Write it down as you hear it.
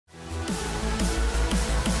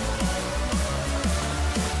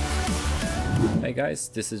Hey guys,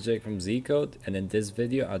 this is Jake from Zcode, and in this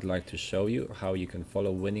video I'd like to show you how you can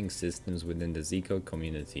follow winning systems within the Zcode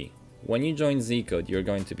community. When you join Zcode, you're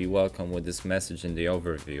going to be welcomed with this message in the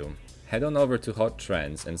overview. Head on over to Hot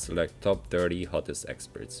Trends and select top 30 hottest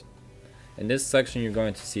experts. In this section you're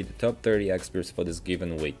going to see the top 30 experts for this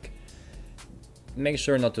given week. Make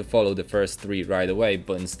sure not to follow the first 3 right away,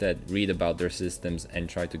 but instead read about their systems and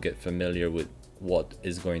try to get familiar with what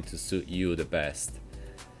is going to suit you the best.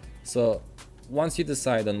 So once you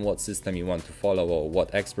decide on what system you want to follow or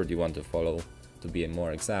what expert you want to follow, to be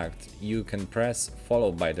more exact, you can press follow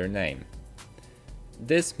by their name.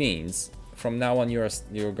 This means from now on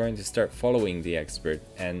you're going to start following the expert,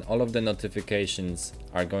 and all of the notifications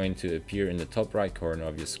are going to appear in the top right corner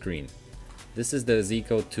of your screen. This is the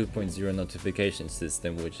Zcode 2.0 notification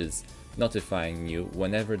system, which is notifying you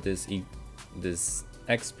whenever this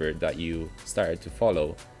expert that you started to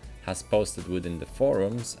follow has posted within the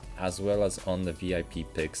forums as well as on the VIP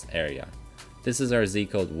picks area. This is our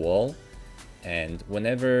Zcode wall, and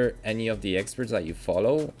whenever any of the experts that you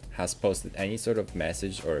follow has posted any sort of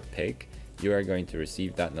message or a pick, you are going to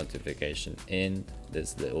receive that notification in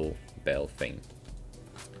this little bell thing.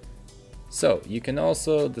 So you can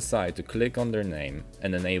also decide to click on their name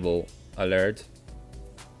and enable alert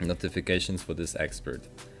notifications for this expert.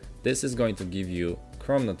 This is going to give you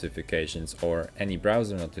Chrome notifications or any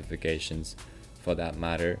browser notifications for that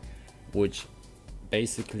matter, which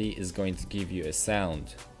basically is going to give you a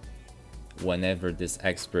sound whenever this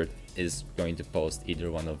expert is going to post either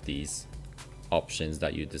one of these options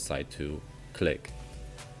that you decide to click.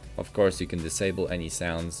 Of course, you can disable any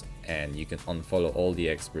sounds and you can unfollow all the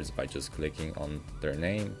experts by just clicking on their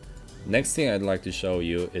name. Next thing I'd like to show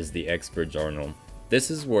you is the expert journal. This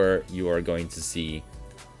is where you are going to see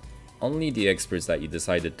only the experts that you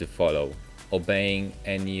decided to follow, obeying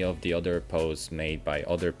any of the other posts made by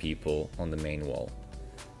other people on the main wall.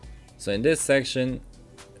 So in this section,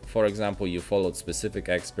 for example, you followed specific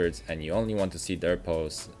experts and you only want to see their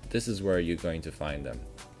posts, this is where you're going to find them.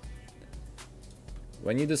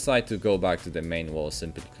 When you decide to go back to the main wall,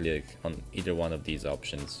 simply click on either one of these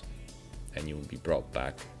options and you will be brought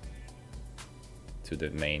back to the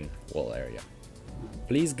main wall area.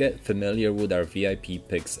 Please get familiar with our VIP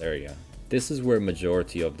picks area. This is where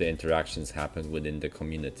majority of the interactions happen within the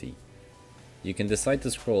community. You can decide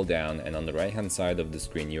to scroll down, and on the right hand side of the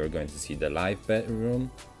screen you are going to see the live betting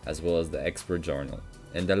room as well as the expert journal.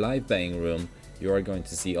 In the live betting room you are going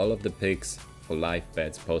to see all of the picks for live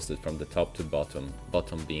bets posted from the top to bottom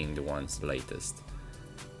being the ones latest.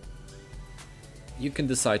 You can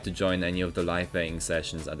decide to join any of the live betting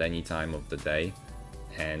sessions at any time of the day,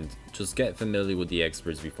 and just get familiar with the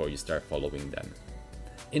experts before you start following them.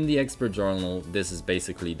 In the expert journal, this is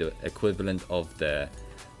basically the equivalent of the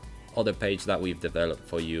other page that we've developed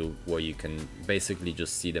for you, where you can basically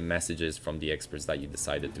just see the messages from the experts that you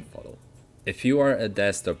decided to follow. If you are a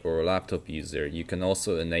desktop or a laptop user, you can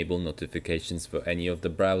also enable notifications for any of the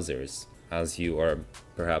browsers, as you are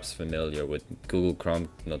perhaps familiar with Google Chrome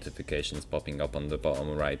notifications popping up on the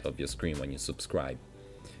bottom right of your screen when you subscribe.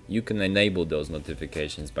 You can enable those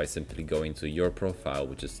notifications by simply going to your profile,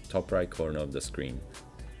 which is top right corner of the screen,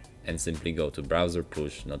 and simply go to browser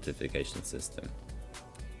push notification system.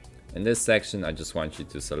 In this section I just want you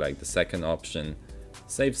to select the second option,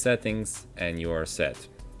 save settings, and you are set.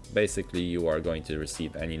 Basically you are going to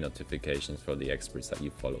receive any notifications for the experts that you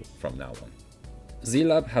follow from now on.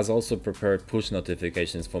 ZLab has also prepared push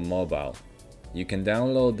notifications for mobile. You can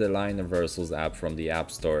download the Line Reversals app from the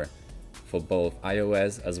App Store for both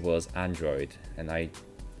iOS as well as Android, and I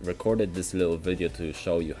recorded this little video to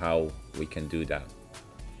show you how we can do that.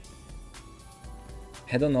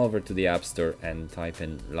 Head on over to the App Store and type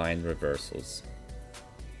in Line Reversals.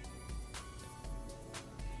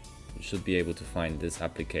 You should be able to find this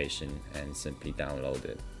application and simply download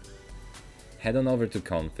it. Head on over to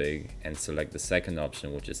Config and select the second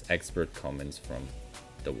option, which is Expert Comments from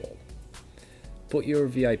the wall. Put your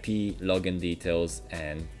VIP login details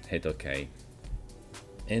and hit OK.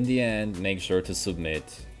 In the end, make sure to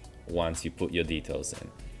submit once you put your details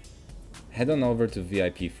in. Head on over to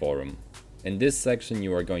VIP forum. In this section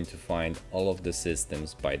you are going to find all of the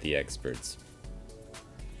systems by the experts.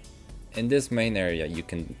 In this main area you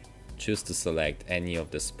can choose to select any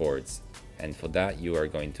of the sports, and for that you are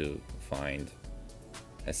going to find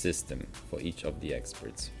a system for each of the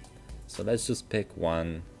experts. So let's just pick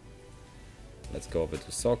one. Let's go over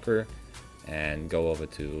to soccer and go over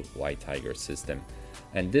to White Tiger system,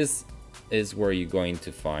 and this is where you're going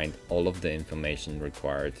to find all of the information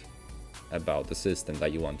required about the system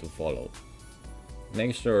that you want to follow.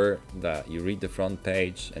 Make sure that you read the front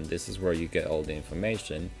page, and this is where you get all the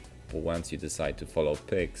information. but once you decide to follow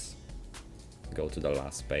picks, go to the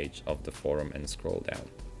last page of the forum and scroll down.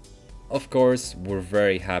 Of course, we're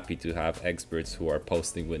very happy to have experts who are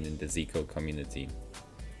posting within the Zcode community.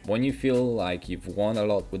 When you feel like you've won a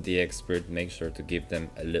lot with the expert, make sure to give them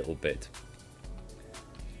a little bit.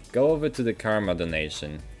 Go over to the Karma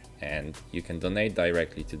donation and you can donate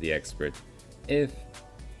directly to the expert if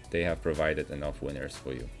they have provided enough winners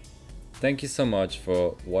for you. Thank you so much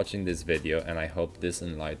for watching this video, and I hope this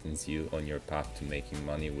enlightens you on your path to making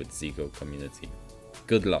money with Zcode community.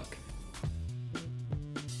 Good luck!